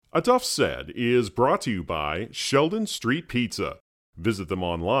Enough Said is brought to you by Sheldon Street Pizza. Visit them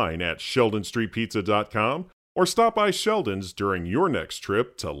online at sheldonstreetpizza.com or stop by Sheldon's during your next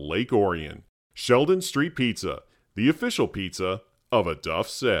trip to Lake Orion. Sheldon Street Pizza, the official pizza of Enough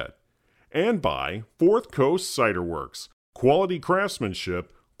Said. And by Fourth Coast Cider Works. Quality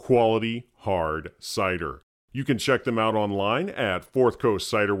craftsmanship, quality hard cider. You can check them out online at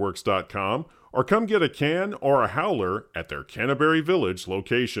fourthcoastciderworks.com or come get a can or a howler at their Canterbury Village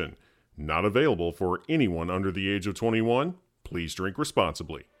location. Not available for anyone under the age of 21. Please drink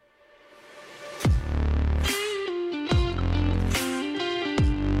responsibly.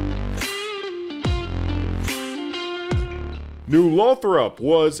 New Lothrop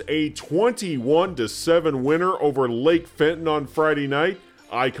was a 21-7 winner over Lake Fenton on Friday night.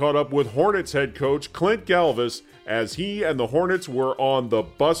 I caught up with Hornets head coach Clint Galvas as he and the Hornets were on the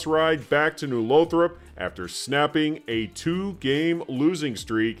bus ride back to New Lothrop after snapping a 2-game losing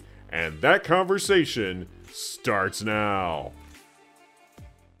streak, and that conversation starts now.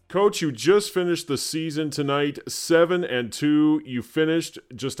 Coach, you just finished the season tonight, 7-2. You finished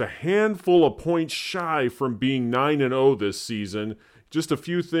just a handful of points shy from being 9-0 this season. Just a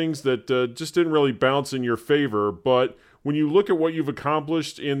few things that just didn't really bounce in your favor, but when you look at what you've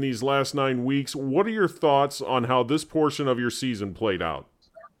accomplished in these last 9 weeks, what are your thoughts on how this portion of your season played out?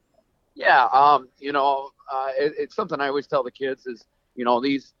 Yeah, it's something I always tell the kids is,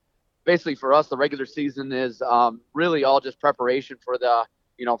 these basically for us, the regular season is really all just preparation for the,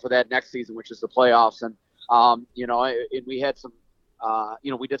 for that next season, which is the playoffs. And, we had some,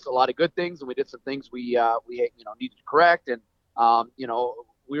 we did a lot of good things and we did some things we needed to correct. And,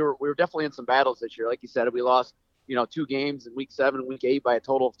 we were definitely in some battles this year. Like you said, we lost, 2 games in week 7 and week 8 by a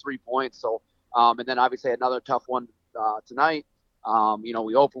total of 3 points. So, and then obviously another tough one tonight.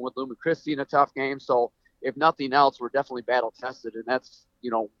 We opened with Lumen Christie in a tough game. So if nothing else, we're definitely battle tested. And that's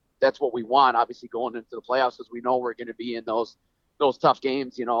what we want, obviously, going into the playoffs, because we know we're going to be in those tough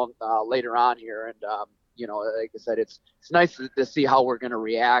games, later on here. And, like I said, it's nice to see how we're going to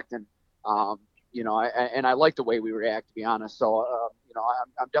react. And, I like the way we react, to be honest. So,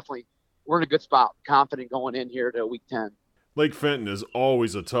 I'm definitely, we're in a good spot, confident going in here to week 10. Lake Fenton is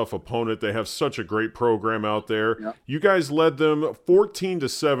always a tough opponent. They have such a great program out there. Yep. You guys led them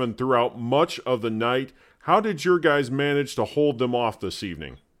 14-7 throughout much of the night. How did your guys manage to hold them off this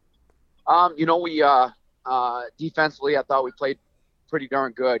evening? We defensively, I thought we played pretty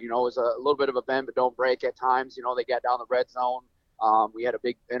darn good. It was a little bit of a bend but don't break at times. They got down the red zone. We had a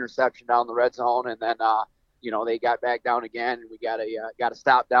big interception down the red zone, and then they got back down again, and we got a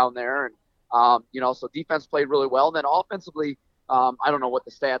stop down there. And so defense played really well. And then offensively, I don't know what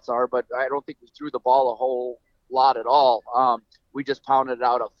the stats are, but I don't think we threw the ball a whole lot at all. We just pounded it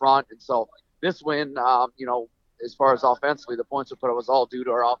out up front. And so this win, as far as offensively, the points we put up was all due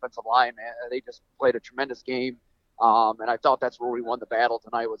to our offensive line, man. They just played a tremendous game. And I thought that's where we won the battle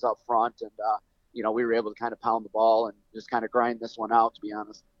tonight, was up front. And, we were able to kind of pound the ball and just kind of grind this one out, to be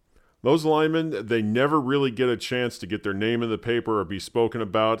honest. Those linemen, they never really get a chance to get their name in the paper or be spoken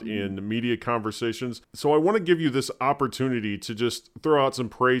about in media conversations. So I want to give you this opportunity to just throw out some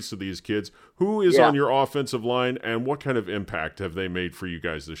praise to these kids. Who is on your offensive line, and what kind of impact have they made for you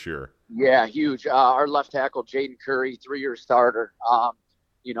guys this year? Yeah, huge. Our left tackle, Jaden Curry, 3-year starter.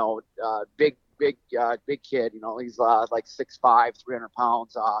 Big kid. He's like 6'5", 300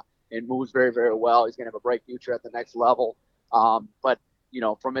 pounds, and moves very, very well. He's going to have a bright future at the next level. But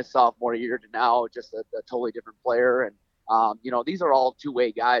from his sophomore year to now, just a totally different player. And, these are all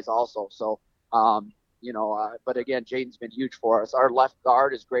two-way guys also. So, but again, Jaden's been huge for us. Our left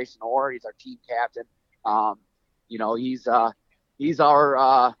guard is Grayson Orr. He's our team captain. He's our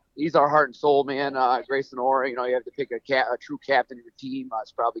heart and soul, man. Grayson Orr, you have to pick a true captain of your team.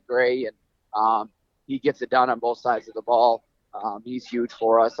 It's probably Gray. And he gets it done on both sides of the ball. He's huge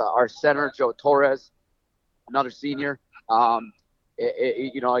for us. Our center, Joe Torres, another senior.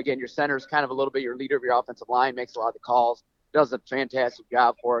 Again, your center is kind of a little bit your leader of your offensive line, makes a lot of the calls, does a fantastic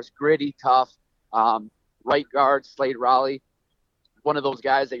job for us. Gritty, tough. Right guard, Slade Raleigh, one of those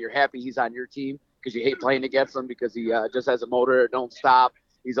guys that you're happy he's on your team because you hate playing against him because he just has a motor, don't stop.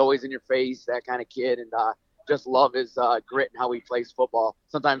 He's always in your face, that kind of kid, and just love his grit and how he plays football.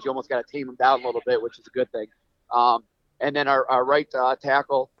 Sometimes you almost got to tame him down a little bit, which is a good thing. And then our right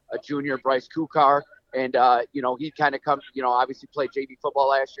tackle, a junior, Bryce Kukar. And, he kind of comes, obviously played JV football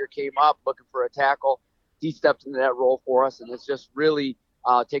last year, came up looking for a tackle. He stepped into that role for us, and it's just really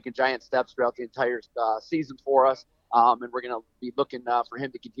taken giant steps throughout the entire season for us. And we're going to be looking for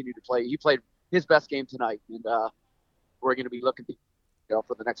him to continue to play. He played his best game tonight, and we're going to be looking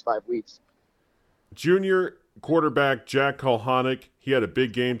for the next 5 weeks. Junior, quarterback Jack Kulhanek, he had a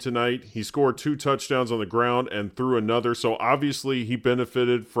big game tonight. He scored 2 touchdowns on the ground and threw another. So obviously he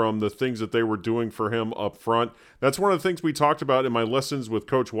benefited from the things that they were doing for him up front. That's one of the things we talked about in my Lessons with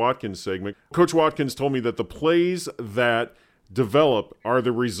Coach Watkins segment. Coach Watkins told me that the plays that develop are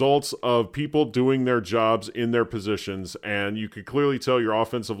the results of people doing their jobs in their positions, and you could clearly tell your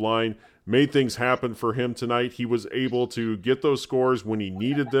offensive line made things happen for him tonight. He was able to get those scores when he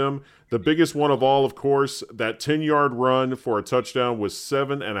needed them. The biggest one of all, of course, that 10-yard run for a touchdown with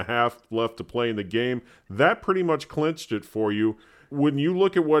 7.5 left to play in the game. That pretty much clinched it for you. When you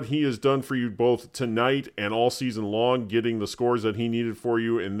look at what he has done for you both tonight and all season long, getting the scores that he needed for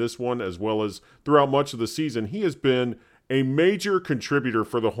you in this one as well as throughout much of the season, he has been a major contributor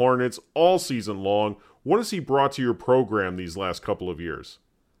for the Hornets all season long. What has he brought to your program these last couple of years?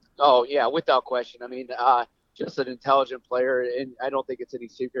 Oh, yeah, without question. I mean, just an intelligent player, and I don't think it's any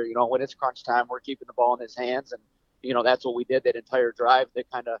secret. When it's crunch time, we're keeping the ball in his hands, and, that's what we did that entire drive to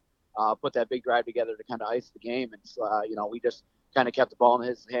kind of put that big drive together to kind of ice the game. And, we just kind of kept the ball in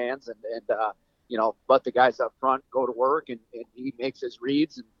his hands and let the guys up front go to work, and he makes his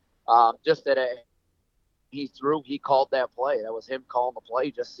reads. And just that he called that play. That was him calling the play,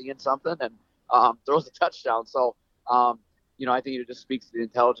 just seeing something, and throws a touchdown. So, I think it just speaks to the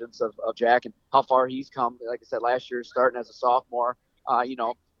intelligence of Jack and how far he's come. Like I said, last year, starting as a sophomore,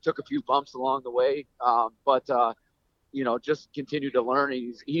 took a few bumps along the way, but just continued to learn.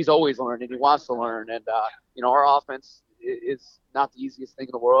 He's always learning. He wants to learn. And, our offense is not the easiest thing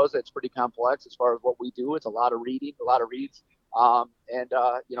in the world. It's pretty complex as far as what we do. It's a lot of reading, a lot of reads.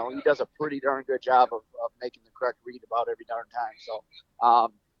 He does a pretty darn good job of making the correct read about every darn time. So,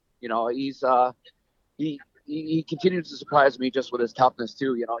 he continues to surprise me just with his toughness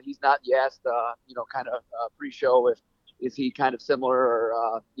too. He's not, you asked, kind of pre-show is he kind of similar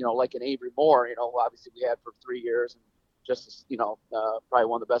or, like an Avery Moore, obviously we had for 3 years and just, probably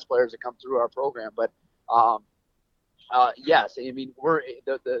one of the best players that come through our program. But, yes, I mean, we're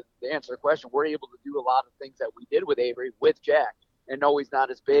the answer to the question, we're able to do a lot of things that we did with Avery with Jack. And no, he's not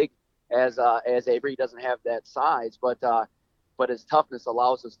as big as Avery. He doesn't have that size, but his toughness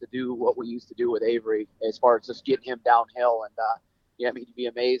allows us to do what we used to do with Avery as far as just getting him downhill. And, you'd be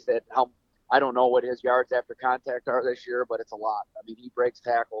amazed at how, I don't know what his yards after contact are this year, but it's a lot. I mean, he breaks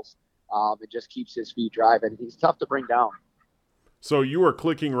tackles. It just keeps his feet driving. He's tough to bring down. So you are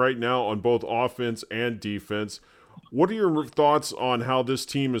clicking right now on both offense and defense. What are your thoughts on how this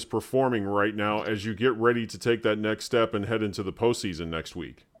team is performing right now as you get ready to take that next step and head into the postseason next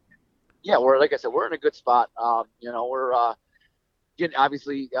week? Yeah, like I said, we're in a good spot. We're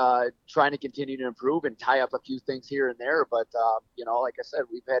obviously trying to continue to improve and tie up a few things here and there. But, like I said,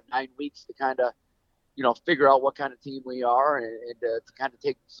 we've had 9 weeks to kind of, figure out what kind of team we are and to kind of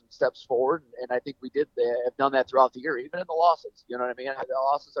take some steps forward. And I think we have done that throughout the year, even in the losses. You know what I mean? The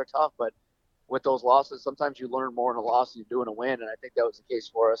losses are tough, but with those losses, sometimes you learn more in a loss than you do in a win. And I think that was the case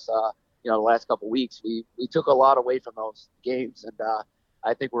for us, the last couple of weeks. We took a lot away from those games, and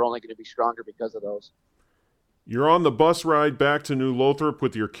I think we're only going to be stronger because of those. You're on the bus ride back to New Lothrop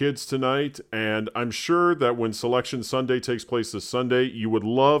with your kids tonight, and I'm sure that when Selection Sunday takes place this Sunday, you would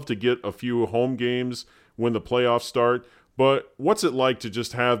love to get a few home games when the playoffs start. But what's it like to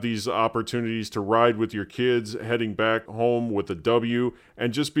just have these opportunities to ride with your kids, heading back home with a W,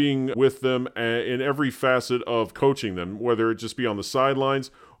 and just being with them in every facet of coaching them, whether it just be on the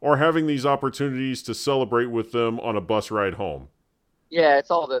sidelines or having these opportunities to celebrate with them on a bus ride home? Yeah, it's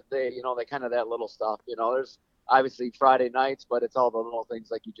all that they kind of that little stuff. There's obviously Friday nights, but it's all the little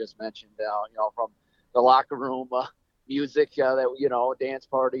things like you just mentioned, from the locker room music, dance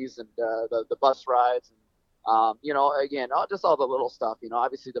parties and the bus rides. And, again, just all the little stuff,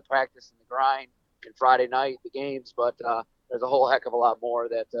 obviously the practice and the grind and Friday night, the games, but there's a whole heck of a lot more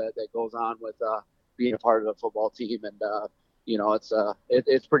that goes on with being a part of the football team. And,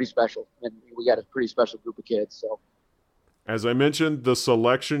 it's pretty special. And we got a pretty special group of kids. So. As I mentioned, the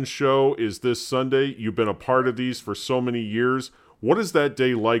selection show is this Sunday. You've been a part of these for so many years. What is that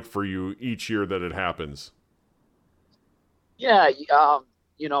day like for you each year that it happens? Yeah,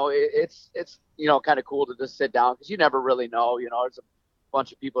 it's kind of cool to just sit down because you never really know. There's a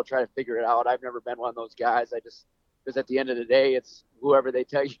bunch of people trying to figure it out. I've never been one of those guys. Because at the end of the day, it's whoever they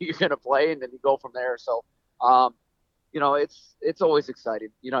tell you you're going to play, and then you go from there. So, it's always exciting.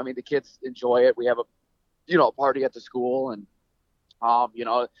 The kids enjoy it. We have a party at the school. And,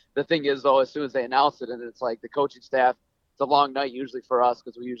 the thing is, though, as soon as they announce it, and it's like the coaching staff, it's a long night usually for us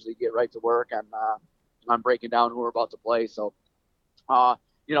because we usually get right to work and I'm breaking down who we're about to play. So,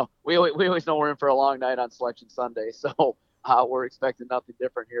 we always know we're in for a long night on Selection Sunday. So we're expecting nothing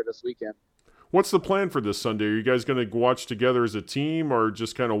different here this weekend. What's the plan for this Sunday? Are you guys going to watch together as a team or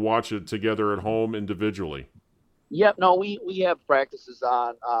just kind of watch it together at home individually? Yep. No, we have practices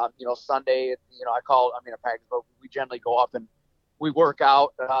on, Sunday. A practice, but we generally go up and we work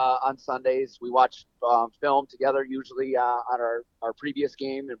out on Sundays. We watch film together, usually on our previous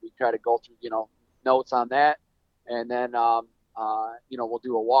game, and we try to go through, notes on that. And then, we'll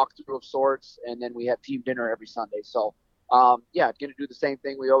do a walkthrough of sorts, and then we have team dinner every Sunday. So, going to do the same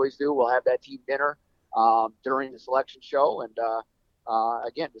thing we always do. We'll have that team dinner during the selection show, and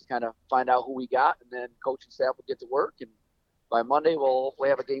again, just kind of find out who we got, and then coaching staff will get to work, and by Monday we'll hopefully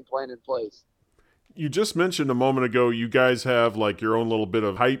have a game plan in place. You just mentioned a moment ago you guys have like your own little bit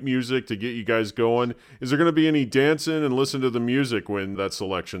of hype music to get you guys going. Is there going to be any dancing and listen to the music when that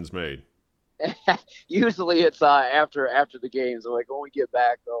selection's made? Usually it's after the games. So like when we get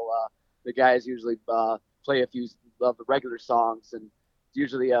back, the guys usually play a few of the regular songs, and it's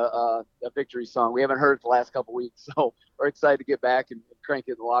usually a victory song. We haven't heard it the last couple weeks, so we're excited to get back and crank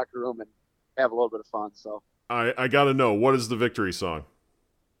it in the locker room and have a little bit of fun. So I got to know, what is the victory song?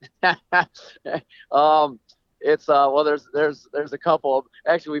 It's there's a couple.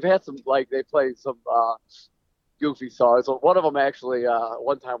 Actually, we've had some, like, they play some goofy songs. So one of them actually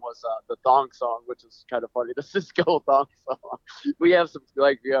one time was the thong song, which is kind of funny. The Cisco thong song. We have some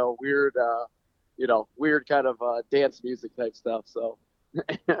weird kind of dance music type stuff. So.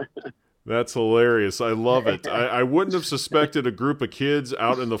 That's hilarious. I love it. I wouldn't have suspected a group of kids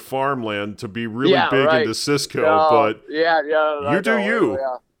out in the farmland to be really big into Cisco, but you do you.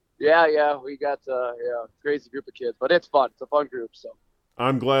 Yeah, we got crazy group of kids, but it's fun. It's a fun group. So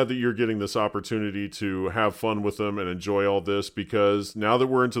I'm glad that you're getting this opportunity to have fun with them and enjoy all this, because now that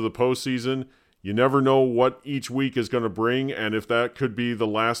we're into the postseason, you never know what each week is going to bring, and if that could be the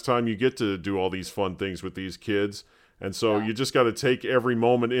last time you get to do all these fun things with these kids. And so you just got to take every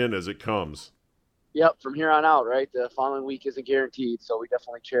moment in as it comes. Yep, from here on out, right? The following week isn't guaranteed, so we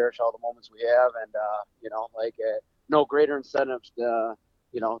definitely cherish all the moments we have, and no greater incentive to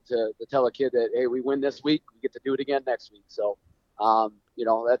tell a kid that, hey, we win this week, we get to do it again next week. So,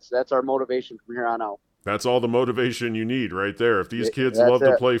 that's our motivation from here on out. That's all the motivation you need right there. If these kids love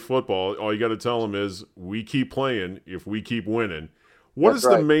to play football, all you got to tell them is, we keep playing if we keep winning. What is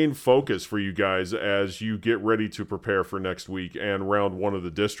the main focus for you guys as you get ready to prepare for next week and round one of the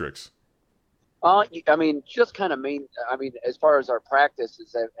districts? Just kind of as far as our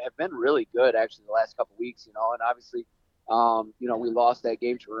practices have been really good actually the last couple of weeks, and obviously, we lost that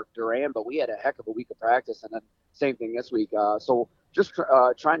game to Durham, but we had a heck of a week of practice, and then same thing this week. So just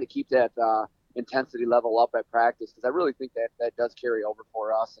trying to keep that intensity level up at practice, because I really think that does carry over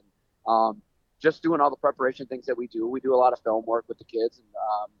for us, and just doing all the preparation things that we do. We do a lot of film work with the kids, and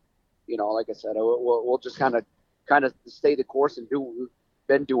like I said, we'll just kind of stay the course and do what we've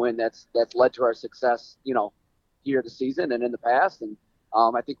been doing. That's led to our success, here this season and in the past, and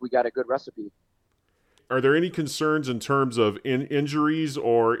I think we got a good recipe. Are there any concerns in terms of injuries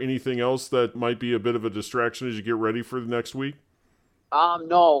or anything else that might be a bit of a distraction as you get ready for the next week?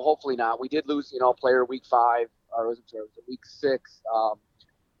 No, hopefully not. We did lose, player week 5, or was it week 6,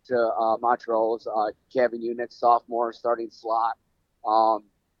 to Montrose. Kevin Unick, sophomore, starting slot,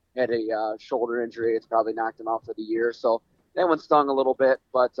 had a shoulder injury. It's probably knocked him out for the year. So that one stung a little bit,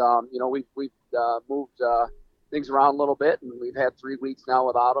 but we've moved things around a little bit, and we've had 3 weeks now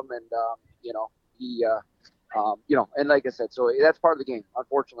without him, and he and like I said, so that's part of the game,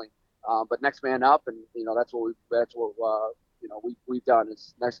 unfortunately. But next man up, and that's what we've done.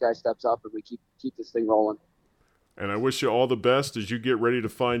 Is next guy steps up, and we keep this thing rolling. And I wish you all the best as you get ready to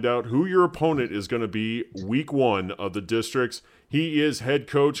find out who your opponent is going to be week 1 of the districts. He is head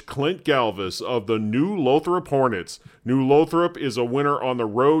coach Clint Galvas of the New Lothrop Hornets. New Lothrop is a winner on the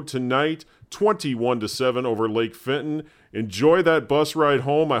road tonight, 21-7 over Lake Fenton. Enjoy that bus ride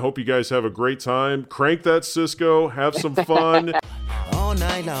home. I hope you guys have a great time. Crank that Cisco. Have some fun. All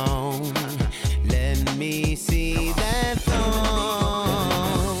night long, let me see that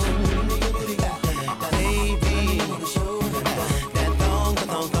thong. Baby,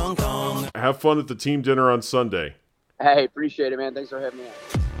 that thong. Have fun at the team dinner on Sunday. Hey, appreciate it, man. Thanks for having me on.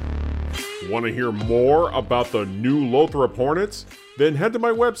 Want to hear more about the New Lothrop Hornets? Then head to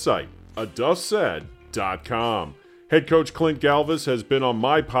my website, aduffsaid.com. Head coach Clint Galvas has been on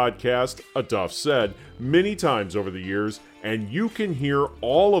my podcast, A Duff Said, many times over the years, and you can hear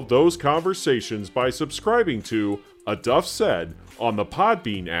all of those conversations by subscribing to A Duff Said on the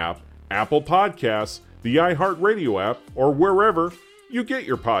Podbean app, Apple Podcasts, the iHeartRadio app, or wherever you get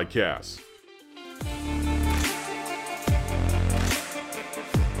your podcasts.